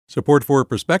Support for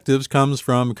Perspectives comes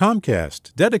from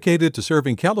Comcast, dedicated to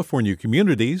serving California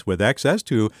communities with access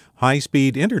to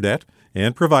high-speed internet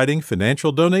and providing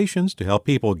financial donations to help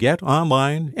people get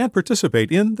online and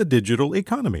participate in the digital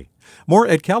economy. More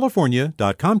at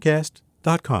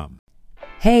california.comcast.com.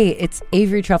 Hey, it's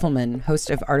Avery Trufelman, host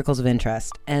of Articles of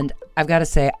Interest, and I've got to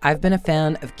say, I've been a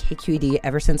fan of KQED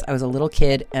ever since I was a little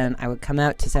kid, and I would come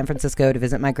out to San Francisco to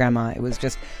visit my grandma. It was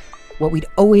just what we'd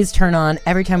always turn on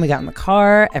every time we got in the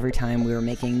car, every time we were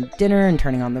making dinner and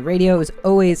turning on the radio. It was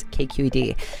always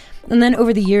KQED. And then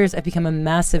over the years, I've become a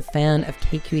massive fan of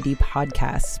KQED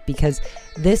podcasts because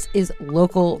this is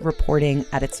local reporting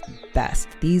at its best.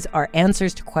 These are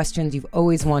answers to questions you've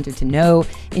always wanted to know,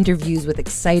 interviews with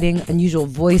exciting, unusual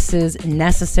voices,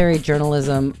 necessary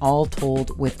journalism, all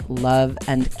told with love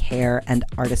and care and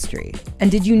artistry. And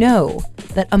did you know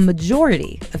that a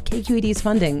majority of KQED's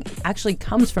funding actually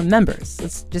comes from members?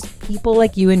 It's just people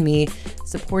like you and me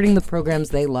supporting the programs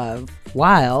they love,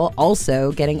 while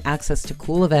also getting access to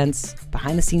cool events,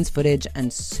 behind-the-scenes footage,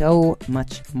 and so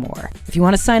much more. If you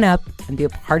want to sign up and be a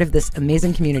part of this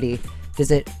amazing community,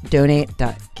 visit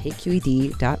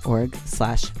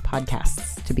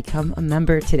donate.kqed.org/podcasts to become a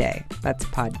member today. That's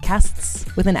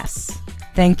podcasts with an S.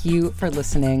 Thank you for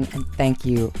listening, and thank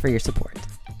you for your support.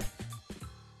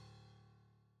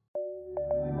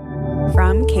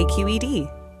 From KQED.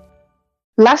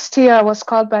 Last year, I was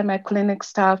called by my clinic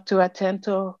staff to attend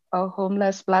to a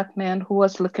homeless Black man who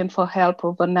was looking for help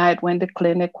overnight when the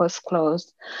clinic was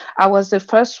closed. I was the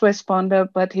first responder,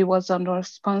 but he was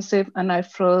unresponsive, and I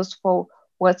froze for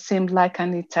what seemed like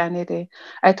an eternity.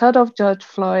 I thought of George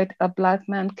Floyd, a Black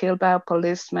man killed by a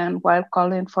policeman while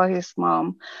calling for his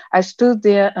mom. I stood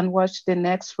there and watched the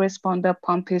next responder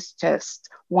pump his chest.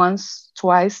 Once,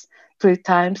 twice, 3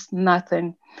 times,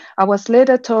 nothing. I was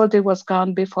later told he was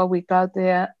gone before we got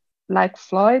there. Like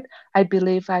Floyd, I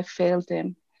believe I failed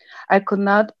him. I could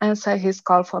not answer his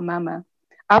call for mama.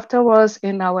 Afterwards,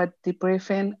 in our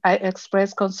debriefing, I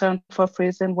expressed concern for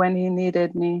freezing when he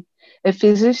needed me. A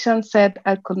physician said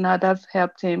I could not have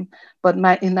helped him, but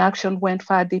my inaction went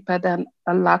far deeper than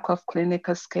a lack of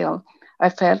clinical skill. I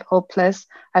felt hopeless.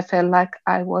 I felt like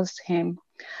I was him.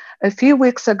 A few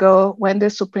weeks ago, when the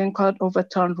Supreme Court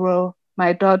overturned Roe,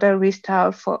 my daughter reached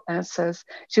out for answers.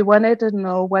 She wanted to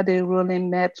know what the ruling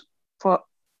meant for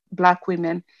Black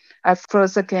women. I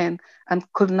froze again and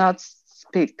could not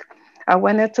speak. I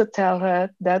wanted to tell her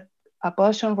that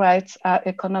abortion rights are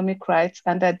economic rights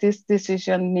and that this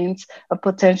decision means a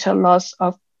potential loss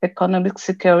of economic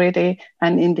security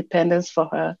and independence for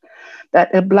her.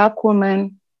 That a Black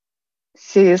woman,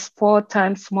 she is 4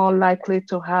 times more likely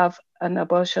to have an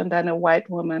abortion than a white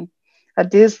woman.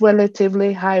 These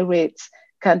relatively high rates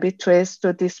can be traced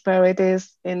to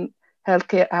disparities in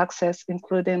healthcare access,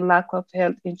 including lack of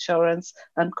health insurance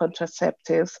and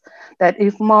contraceptives. That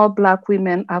if more Black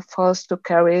women are forced to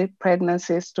carry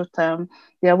pregnancies to term,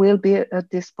 there will be a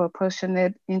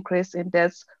disproportionate increase in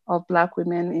deaths of Black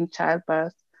women in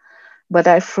childbirth. But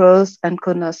I froze and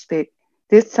could not speak.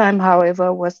 This time,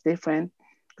 however, was different.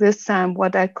 This time,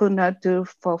 what I could not do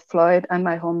for Floyd and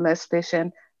my homeless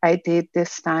patient, I did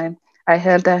this time. I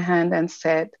held her hand and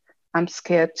said, I'm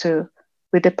scared too.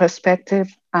 With the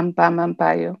perspective, I'm Bam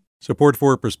by you. Support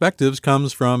for Perspectives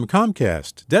comes from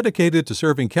Comcast, dedicated to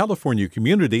serving California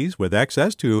communities with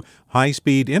access to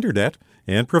high-speed internet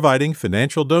and providing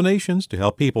financial donations to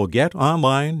help people get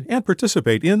online and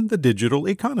participate in the digital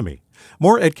economy.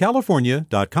 More at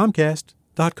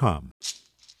california.comcast.com.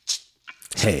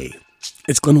 Hey,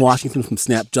 it's Glenn Washington from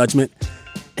Snap Judgment.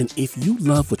 And if you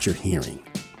love what you're hearing,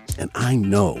 and I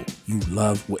know you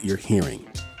love what you're hearing,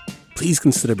 please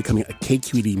consider becoming a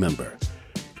KQED member.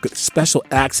 You get special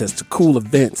access to cool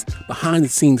events,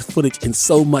 behind-the-scenes footage, and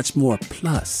so much more.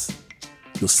 Plus,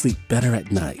 you'll sleep better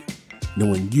at night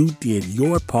knowing you did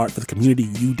your part for the community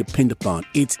you depend upon.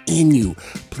 It's in you.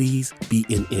 Please be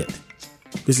in it.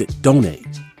 Visit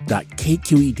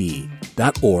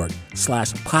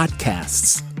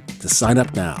donate.kqed.org/podcasts to sign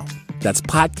up now. That's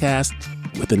podcast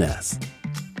with an S.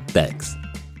 Thanks.